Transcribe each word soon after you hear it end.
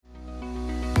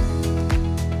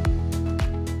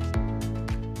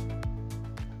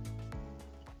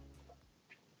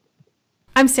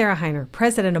I'm Sarah Heiner,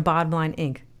 president of Bottom Line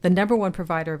Inc., the #1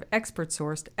 provider of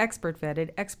expert-sourced, expert-vetted,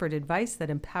 expert advice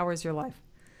that empowers your life.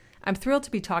 I'm thrilled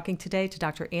to be talking today to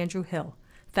Dr. Andrew Hill,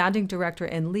 founding director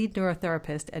and lead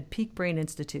neurotherapist at Peak Brain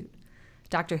Institute.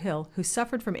 Dr. Hill, who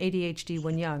suffered from ADHD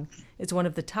when young, is one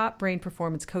of the top brain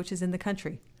performance coaches in the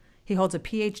country. He holds a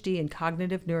PhD in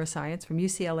cognitive neuroscience from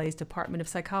UCLA's Department of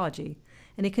Psychology,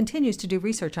 and he continues to do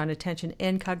research on attention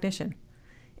and cognition.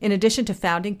 In addition to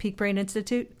founding Peak Brain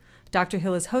Institute, Dr.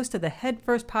 Hill is host of the Head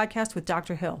First podcast with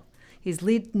Dr. Hill. He's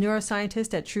lead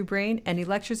neuroscientist at True Brain, and he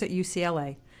lectures at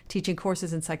UCLA, teaching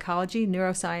courses in psychology,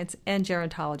 neuroscience, and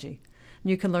gerontology.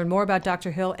 And you can learn more about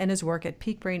Dr. Hill and his work at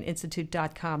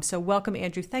peakbraininstitute.com. So welcome,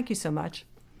 Andrew. Thank you so much.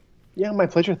 Yeah, my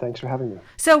pleasure. Thanks for having me.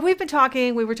 So we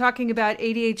were talking about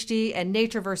ADHD and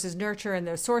nature versus nurture and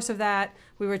the source of that.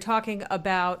 We were talking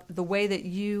about the way that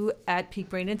you at Peak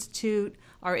Brain Institute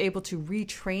are able to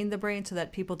retrain the brain so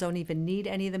that people don't even need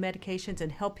any of the medications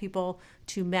and help people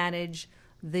to manage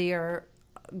their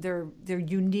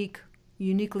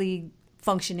uniquely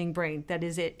functioning brain that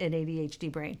is an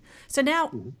ADHD brain. So now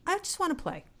I just want to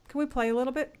play. Can we play a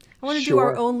little bit? I want to do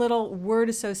our own little word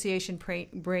association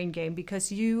brain game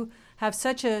because you have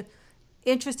such a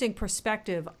interesting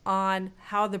perspective on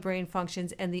how the brain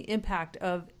functions and the impact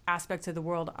of aspects of the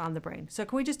world on the brain. So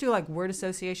can we just do like word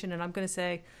association, and I'm going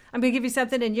to give you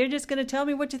something and you're just going to tell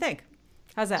me what you think.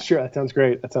 How's that? Sure, that sounds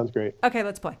great. Okay,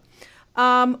 let's play.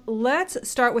 Let's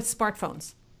start with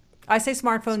smartphones. I say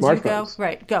smartphones. You go.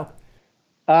 Right, go.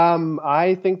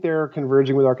 I think they're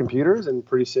converging with our computers, and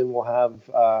pretty soon we'll have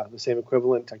the same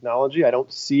equivalent technology. I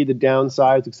don't see the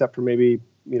downsides except for maybe,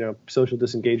 social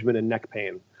disengagement and neck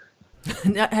pain.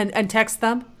 and text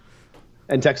thumb?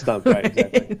 And text thumb, right,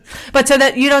 exactly. But so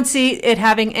that you don't see it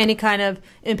having any kind of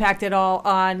impact at all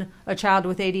on a child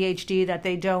with ADHD,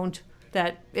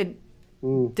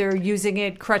 they're using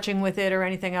it, crutching with it, or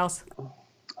anything else?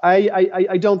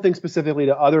 I don't think specifically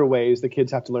to other ways the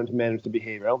kids have to learn to manage the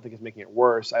behavior. I don't think it's making it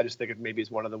worse. I just think it maybe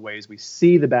is one of the ways we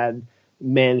see the bad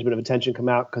management of attention come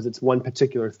out because it's one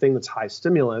particular thing that's high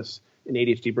stimulus, and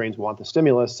ADHD brains want the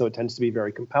stimulus, so it tends to be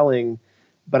very compelling.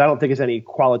 But I don't think it's any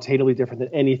qualitatively different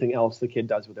than anything else the kid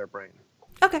does with their brain.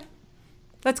 Okay.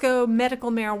 Let's go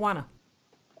medical marijuana.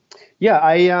 Yeah,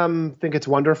 I think it's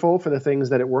wonderful for the things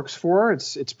that it works for.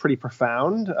 It's pretty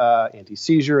profound,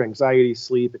 anti-seizure, anxiety,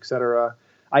 sleep, etc.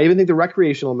 I even think the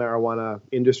recreational marijuana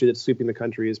industry that's sweeping the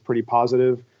country is pretty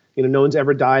positive. No one's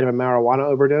ever died of a marijuana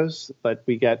overdose, but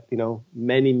we get,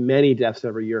 many, many deaths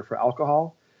every year for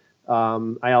alcohol.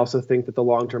 I also think that the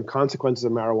long-term consequences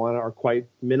of marijuana are quite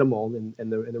minimal,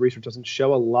 and the research doesn't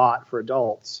show a lot for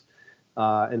adults.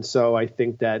 And so I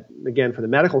think that, again, for the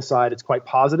medical side, it's quite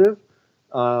positive.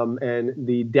 And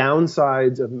the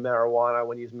downsides of marijuana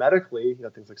when used medically,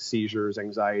 things like seizures,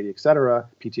 anxiety, et cetera,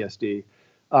 PTSD,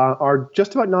 are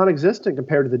just about non-existent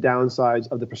compared to the downsides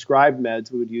of the prescribed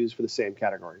meds we would use for the same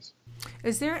categories.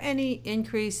 Is there any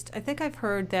increased, I think I've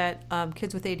heard that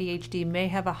kids with ADHD may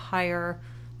have a higher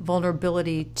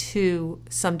vulnerability to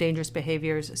some dangerous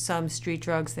behaviors, some street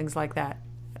drugs, things like that.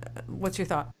 What's your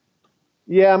thought?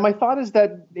 Yeah, my thought is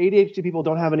that ADHD people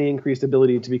don't have any increased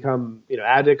ability to become,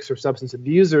 addicts or substance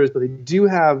abusers, but they do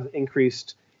have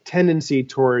increased tendency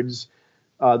towards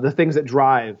the things that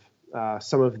drive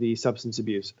some of the substance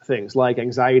abuse things, like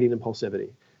anxiety and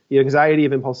impulsivity. The anxiety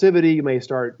of impulsivity, you may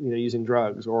start, using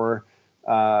drugs, or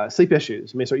sleep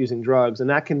issues, you may start using drugs,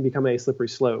 and that can become a slippery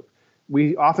slope.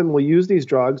 We often will use these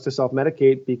drugs to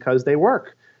self-medicate because they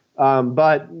work.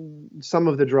 But some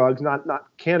of the drugs, not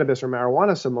cannabis or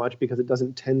marijuana so much, because it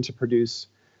doesn't tend to produce,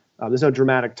 there's no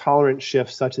dramatic tolerance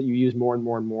shift such that you use more and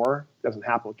more and more. It doesn't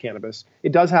happen with cannabis.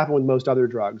 It does happen with most other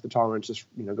drugs. The tolerance just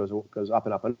goes up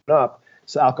and up and up.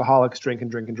 So alcoholics drink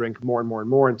and drink and drink more and more and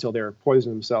more until they're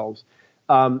poisoning themselves.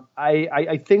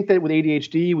 I think that with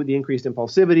ADHD, with the increased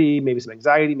impulsivity, maybe some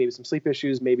anxiety, maybe some sleep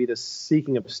issues, maybe the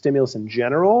seeking of stimulus in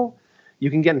general, you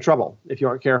can get in trouble if you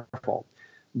aren't careful.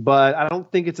 But I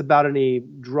don't think it's about any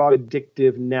drug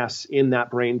addictiveness in that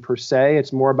brain per se.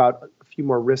 It's more about a few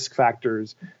more risk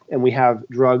factors, and we have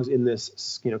drugs in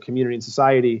this, community and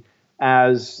society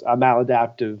as a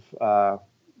maladaptive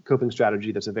coping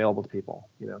strategy that's available to people.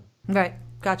 Right,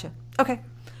 gotcha. Okay,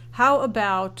 how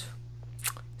about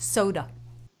soda?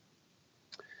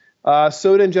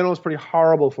 Soda in general is pretty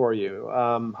horrible for you.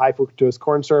 High fructose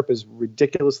corn syrup is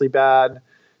ridiculously bad.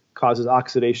 Causes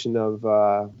oxidation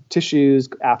of tissues,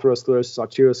 atherosclerosis,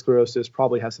 arteriosclerosis,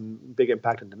 probably has some big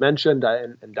impact on dementia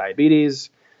and diabetes.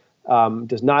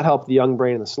 Does not help the young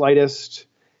brain in the slightest.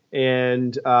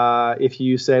 And if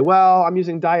you say, well, I'm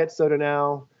using diet soda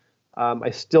now, I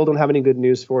still don't have any good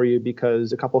news for you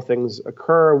because a couple things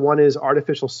occur. One is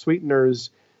artificial sweeteners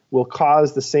will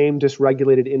cause the same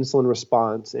dysregulated insulin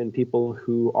response in people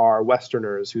who are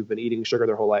Westerners who've been eating sugar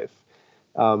their whole life.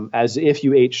 As if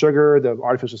you ate sugar, the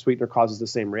artificial sweetener causes the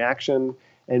same reaction.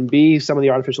 And B, some of the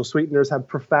artificial sweeteners have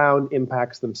profound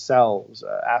impacts themselves.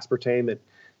 Aspartame at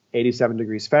 87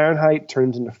 degrees Fahrenheit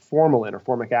turns into formalin or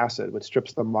formic acid, which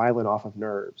strips the myelin off of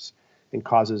nerves and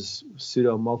causes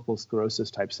pseudo multiple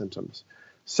sclerosis type symptoms.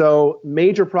 So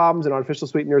major problems in artificial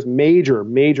sweeteners, major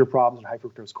problems in high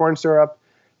fructose corn syrup,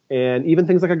 and even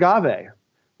things like agave,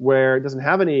 where it doesn't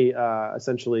have any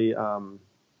essentially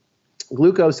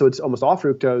glucose, so it's almost all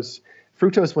fructose.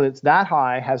 Fructose, when it's that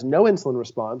high, has no insulin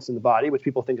response in the body, which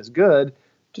people think is good,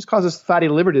 just causes fatty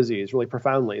liver disease really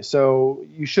profoundly. So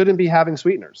you shouldn't be having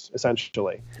sweeteners,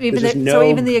 essentially. So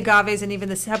even the agaves and even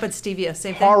the, how about stevia,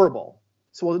 same thing? Horrible.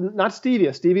 So well, not stevia.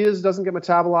 Stevia doesn't get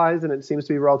metabolized, and it seems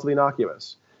to be relatively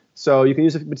innocuous. So you can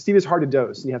use it, but stevia is hard to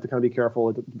dose, and you have to kind of be careful.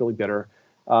 It's really bitter.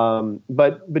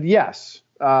 But yes,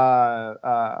 will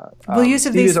use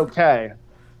of stevia these is okay.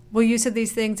 Will use of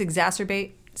these things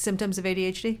exacerbate symptoms of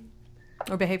ADHD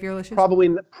or behavioral issues?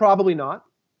 Probably not.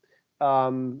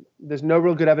 There's no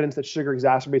real good evidence that sugar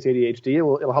exacerbates ADHD.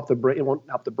 It'll help the brain. It won't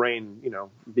help the brain,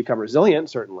 become resilient.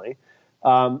 Certainly,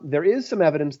 there is some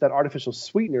evidence that artificial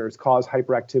sweeteners cause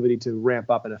hyperactivity to ramp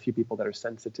up in a few people that are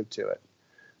sensitive to it.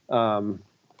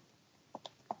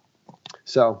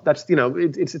 So that's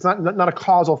it's not a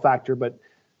causal factor, but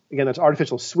again, that's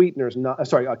artificial sweeteners,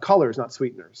 colors, not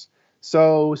sweeteners.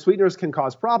 So sweeteners can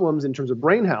cause problems in terms of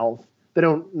brain health. They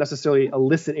don't necessarily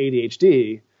elicit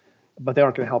ADHD, but they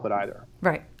aren't going to help it either.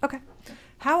 Right. Okay.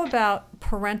 How about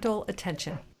parental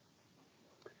attention?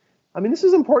 I mean, this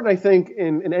is important, I think,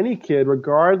 in any kid,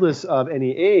 regardless of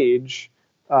any age,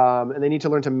 and they need to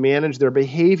learn to manage their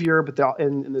behavior. But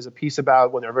and there's a piece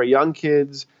about when they're very young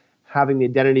kids, having the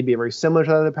identity be very similar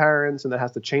to other parents, and that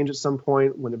has to change at some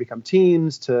point when they become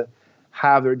teens to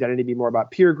have their identity be more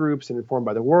about peer groups and informed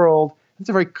by the world. It's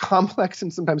a very complex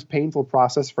and sometimes painful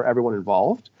process for everyone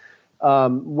involved.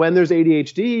 When there's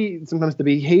ADHD, sometimes the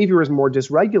behavior is more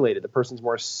dysregulated. The person's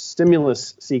more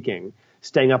stimulus seeking,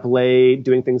 staying up late,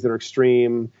 doing things that are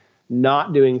extreme,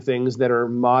 not doing things that are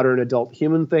modern adult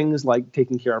human things like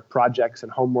taking care of projects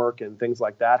and homework and things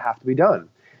like that have to be done.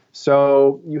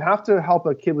 So you have to help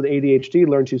a kid with ADHD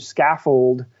learn to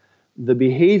scaffold the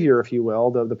behavior, if you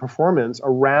will, the performance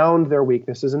around their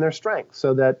weaknesses and their strengths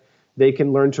so that they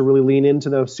can learn to really lean into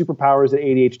the superpowers that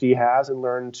ADHD has and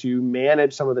learn to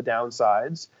manage some of the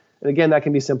downsides. And again, that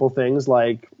can be simple things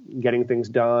like getting things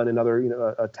done and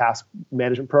other task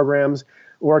management programs,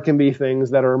 or it can be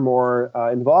things that are more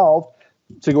involved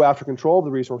to go after control of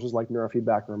the resources like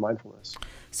neurofeedback or mindfulness.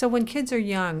 So when kids are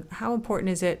young, how important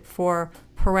is it for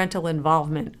parental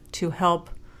involvement to help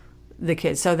the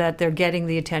kids so that they're getting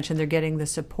the attention, they're getting the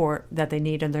support that they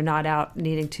need, and they're not out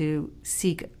needing to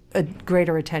seek a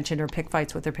greater attention or pick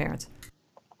fights with their parents?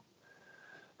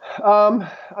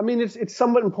 I mean, it's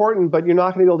somewhat important, but you're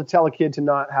not going to be able to tell a kid to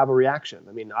not have a reaction.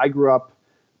 I mean, I grew up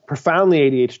profoundly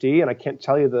ADHD, and I can't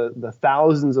tell you the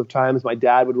thousands of times my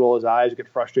dad would roll his eyes, get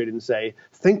frustrated, and say,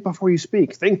 "Think before you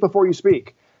speak. Think before you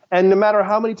speak." And no matter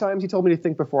how many times he told me to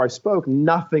think before I spoke,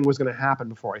 nothing was going to happen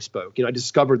before I spoke. I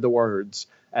discovered the words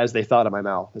as they thought in my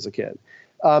mouth as a kid.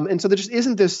 And so there just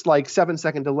isn't this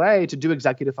 7-second delay to do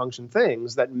executive function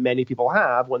things that many people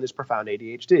have when there's profound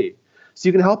ADHD. So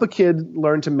you can help a kid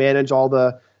learn to manage all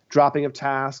the dropping of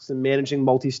tasks and managing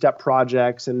multi-step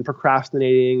projects and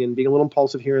procrastinating and being a little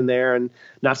impulsive here and there and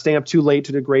not staying up too late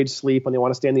to degrade sleep when they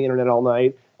want to stay on the internet all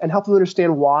night, and help them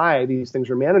understand why these things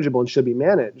are manageable and should be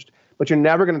managed. But you're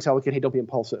never going to tell a kid, hey, don't be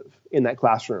impulsive in that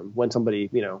classroom when somebody,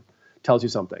 tells you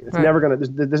something. It's right. Never going to,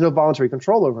 there's no voluntary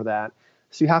control over that.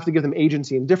 So you have to give them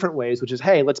agency in different ways, which is,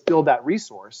 hey, let's build that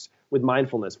resource with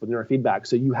mindfulness, with neurofeedback,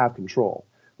 so you have control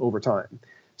over time.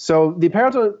 So the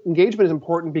parental engagement is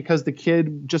important because the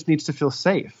kid just needs to feel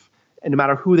safe, and no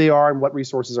matter who they are and what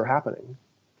resources are happening.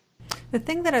 The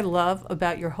thing that I love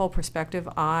about your whole perspective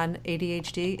on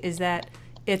ADHD is that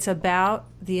it's about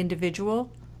the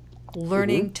individual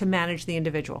learning to manage the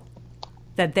individual.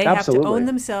 That they Absolutely. have to own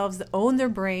themselves, own their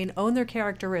brain, own their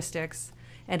characteristics,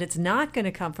 and it's not going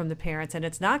to come from the parents, and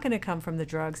it's not going to come from the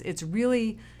drugs. It's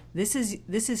really, this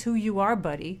is who you are,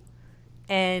 buddy,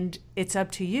 and it's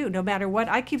up to you. No matter what,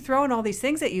 I keep throwing all these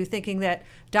things at you, thinking that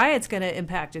diet's going to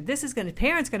impact it.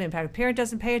 Parent's going to impact it. Parent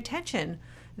doesn't pay attention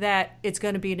that it's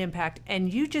going to be an impact,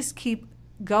 and you just keep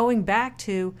going back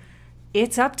to,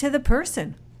 it's up to the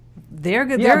person. They're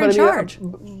good. They're in charge.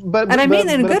 I mean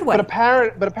in a good way. But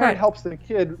a parent helps the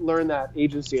kid learn that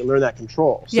agency and learn that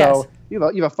control. So yes.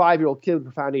 you have a 5-year-old kid with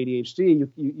profound ADHD.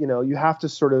 You have to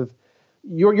sort of,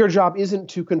 your job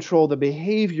isn't to control the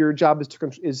behavior. Your job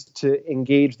is to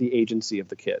engage the agency of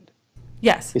the kid.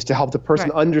 Yes. Is to help the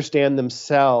person understand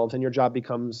themselves, and your job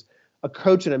becomes a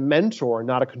coach and a mentor,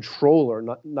 not a controller,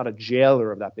 not a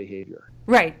jailer of that behavior.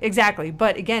 Right, exactly.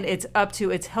 But again,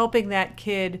 it's helping that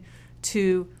kid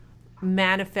to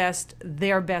manifest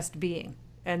their best being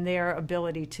and their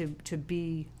ability to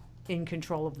be in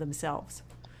control of themselves.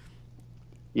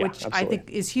 Yeah, which absolutely. I think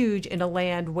is huge in a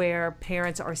land where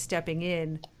parents are stepping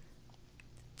in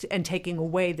and taking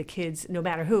away the kids, no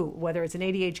matter who, whether it's an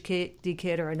ADHD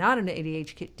kid or not an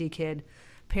ADHD kid,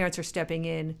 parents are stepping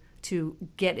in to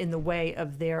get in the way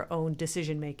of their own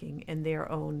decision making and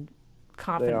their own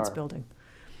confidence building.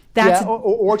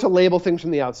 Or to label things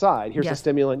from the outside. Here's a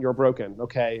stimulant, you're broken.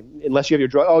 Okay, unless you have your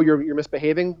drug. Oh, you're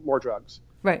misbehaving. More drugs.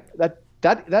 Right. That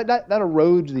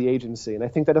erodes the agency, and I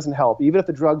think that doesn't help. Even if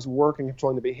the drugs work in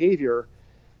controlling the behavior,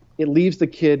 it leaves the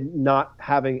kid not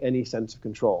having any sense of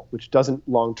control, which doesn't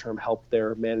long term help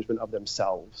their management of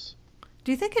themselves.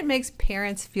 Do you think it makes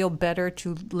parents feel better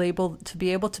to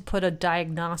be able to put a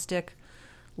diagnostic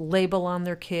label on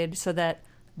their kid so that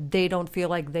they don't feel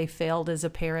like they failed as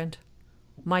a parent?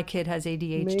 My kid has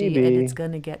ADHD and it's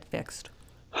going to get fixed.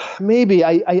 Maybe.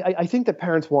 I think that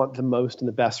parents want the most and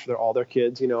the best for all their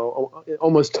kids,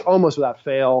 almost without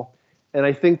fail. And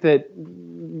I think that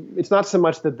it's not so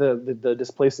much that the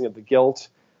displacing of the guilt.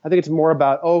 I think it's more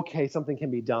about, okay, something can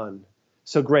be done.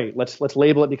 So great, let's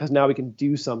label it because now we can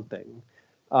do something,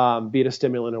 be it a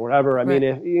stimulant or whatever. I mean,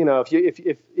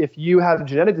 if you have a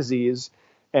genetic disease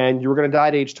and you were going to die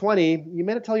at age 20, you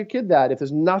may not tell your kid that. If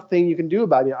there's nothing you can do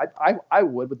about it, I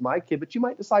would with my kid, but you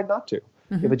might decide not to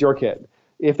if it's your kid.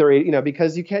 If they're,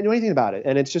 because you can't do anything about it,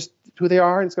 and it's just who they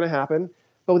are, and it's going to happen.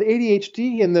 But with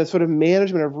ADHD and the sort of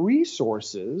management of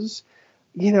resources,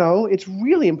 it's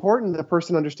really important that the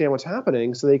person understand what's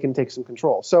happening so they can take some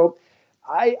control. So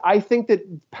I think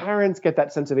that parents get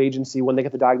that sense of agency when they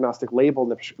get the diagnostic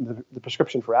label and the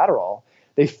prescription for Adderall.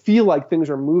 They feel like things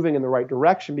are moving in the right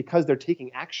direction because they're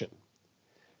taking action,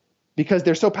 because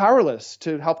they're so powerless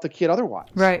to help the kid otherwise.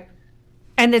 Right.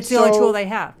 And it's the only tool they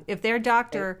have. If their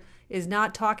doctor is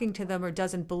not talking to them or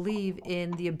doesn't believe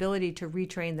in the ability to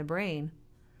retrain the brain,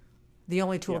 the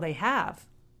only tool they have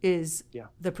is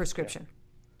the prescription.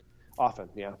 Often,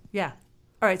 yeah. Yeah.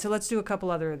 All right, so let's do a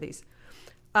couple other of these.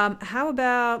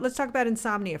 Let's talk about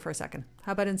insomnia for a second.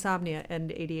 How about insomnia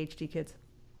and ADHD kids?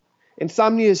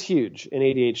 Insomnia is huge in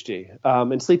ADHD,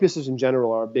 and sleep issues in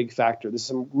general are a big factor. There's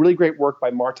some really great work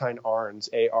by Martijn Arns,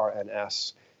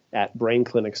 A-R-N-S, at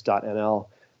brainclinics.nl.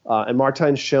 And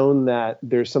Martijn's shown that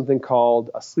there's something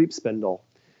called a sleep spindle,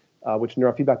 which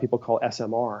neurofeedback people call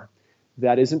SMR,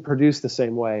 that isn't produced the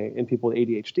same way in people with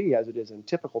ADHD as it is in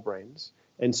typical brains.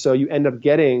 And so you end up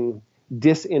getting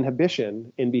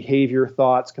disinhibition in behavior,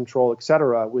 thoughts, control, et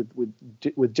cetera,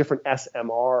 with different SMR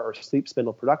or sleep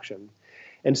spindle production.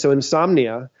 And so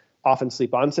insomnia, often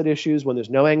sleep onset issues when there's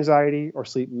no anxiety, or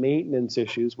sleep maintenance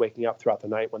issues, waking up throughout the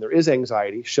night when there is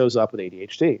anxiety, shows up with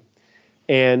ADHD.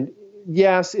 And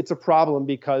yes, it's a problem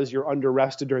because you're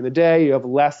under-rested during the day. You have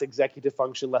less executive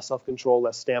function, less self-control,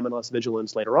 less stamina, less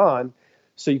vigilance later on.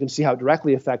 So you can see how it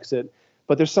directly affects it.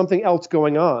 But there's something else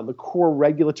going on. The core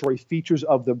regulatory features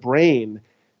of the brain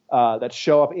that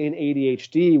show up in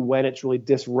ADHD when it's really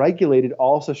dysregulated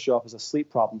also show up as a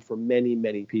sleep problem for many,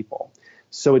 many people.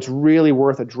 So it's really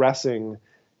worth addressing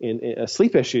in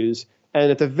sleep issues.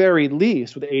 And at the very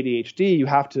least, with ADHD, you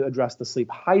have to address the sleep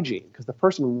hygiene because the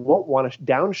person won't want to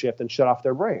downshift and shut off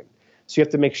their brain. So you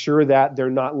have to make sure that they're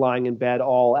not lying in bed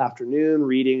all afternoon,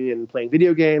 reading and playing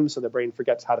video games so the brain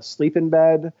forgets how to sleep in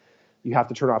bed. You have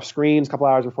to turn off screens a couple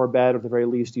hours before bed, or at the very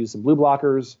least use some blue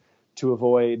blockers to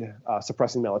avoid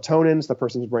suppressing melatonin so the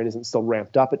person's brain isn't still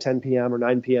ramped up at 10 p.m. or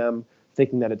 9 p.m.,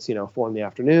 thinking that it's 4 in the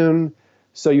afternoon.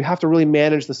 So you have to really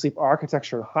manage the sleep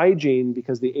architecture and hygiene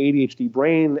because the ADHD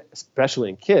brain, especially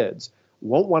in kids,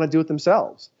 won't want to do it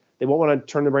themselves. They won't want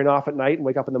to turn the brain off at night and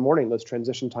wake up in the morning. Those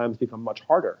transition times become much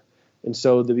harder. And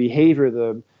so the behavior,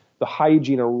 the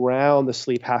hygiene around the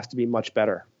sleep has to be much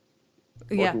better.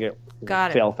 Yeah,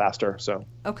 got it. Fail faster. So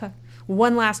okay.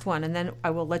 One last one, and then I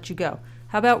will let you go.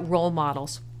 How about role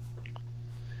models?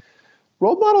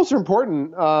 Role models are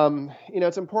important.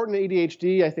 It's important in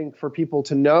ADHD, I think, for people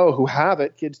to know who have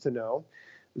it, kids to know,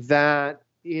 that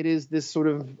it is this sort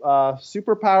of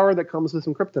superpower that comes with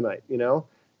some kryptonite,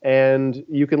 And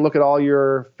you can look at all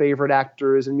your favorite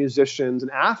actors and musicians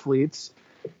and athletes,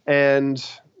 and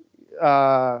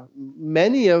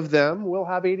many of them will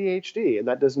have ADHD, and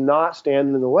that does not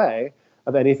stand in the way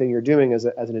of anything you're doing as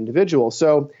an individual.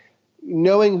 So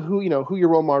knowing who your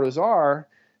role models are,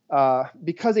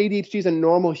 because ADHD is a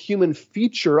normal human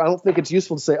feature, I don't think it's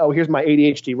useful to say, oh, here's my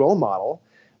ADHD role model,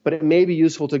 but it may be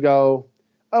useful to go,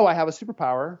 oh, I have a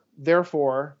superpower,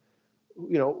 therefore,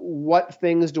 what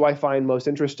things do I find most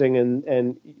interesting?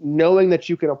 And knowing that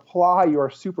you can apply your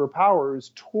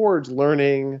superpowers towards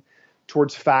learning,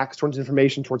 towards facts, towards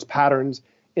information, towards patterns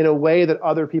in a way that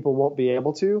other people won't be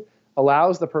able to,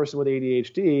 allows the person with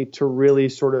ADHD to really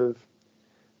sort of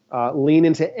lean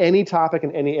into any topic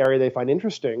in any area they find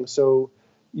interesting. So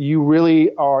you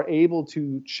really are able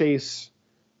to chase,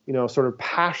 sort of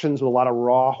passions with a lot of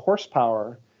raw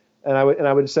horsepower. And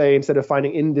I would say, instead of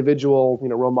finding individual,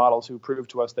 role models who prove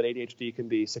to us that ADHD can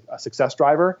be a success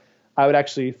driver, I would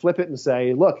actually flip it and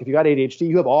say, look, if you got ADHD,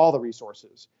 you have all the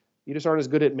resources. You just aren't as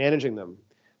good at managing them.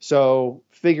 So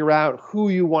figure out who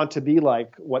you want to be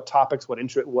like, what topics, what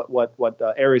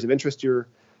areas of interest you're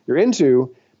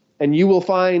into, and you will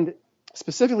find,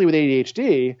 specifically with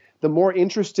ADHD, the more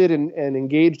interested and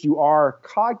engaged you are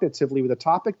cognitively with a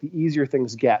topic, the easier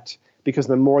things get, because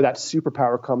the more that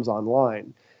superpower comes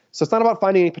online. So it's not about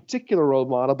finding a particular role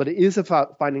model, but it is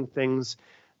about finding things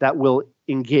that will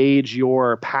engage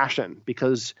your passion,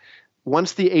 because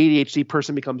once the ADHD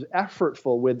person becomes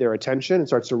effortful with their attention and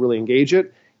starts to really engage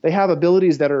it, they have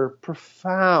abilities that are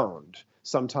profound,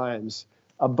 sometimes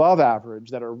above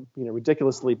average, that are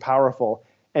ridiculously powerful.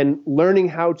 And learning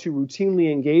how to routinely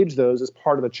engage those is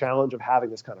part of the challenge of having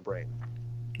this kind of brain.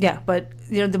 Yeah, but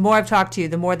the more I've talked to you,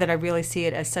 the more that I really see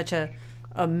it as such a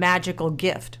magical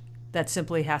gift that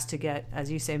simply has to get, as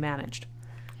you say, managed.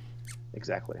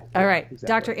 Exactly. All right. Exactly.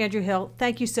 Dr. Andrew Hill,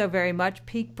 thank you so very much.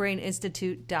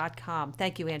 peakbraininstitute.com.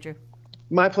 Thank you, Andrew.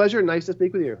 My pleasure. Nice to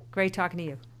speak with you. Great talking to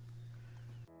you.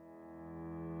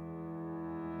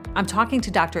 I'm talking to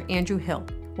Dr. Andrew Hill,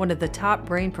 one of the top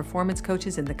brain performance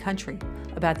coaches in the country,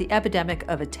 about the epidemic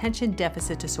of attention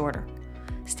deficit disorder.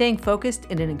 Staying focused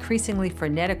in an increasingly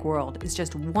frenetic world is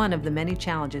just one of the many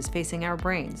challenges facing our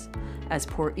brains, as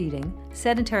poor eating,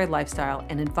 sedentary lifestyle,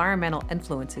 and environmental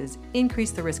influences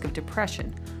increase the risk of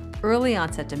depression, early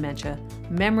onset dementia,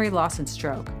 memory loss, and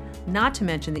stroke, not to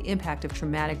mention the impact of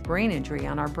traumatic brain injury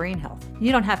on our brain health.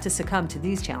 You don't have to succumb to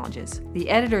these challenges. The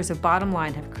editors of Bottom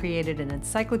Line have created an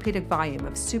encyclopedic volume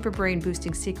of super brain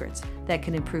boosting secrets that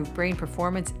can improve brain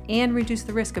performance and reduce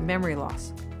the risk of memory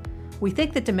loss. We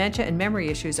think that dementia and memory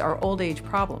issues are old age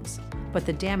problems, but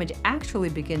the damage actually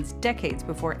begins decades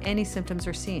before any symptoms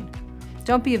are seen.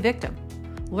 Don't be a victim.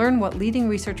 Learn what leading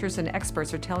researchers and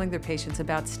experts are telling their patients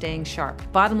about staying sharp.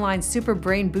 Bottom Line Super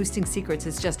Brain Boosting Secrets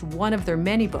is just one of their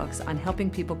many books on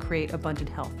helping people create abundant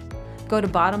health. Go to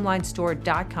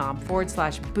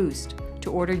bottomlinestore.com/boost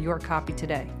to order your copy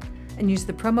today and use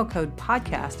the promo code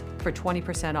podcast for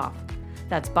 20% off.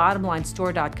 That's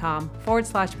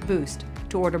bottomlinestore.com/boost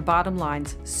to order Bottom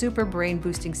Line's Super Brain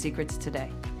Boosting Secrets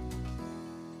today.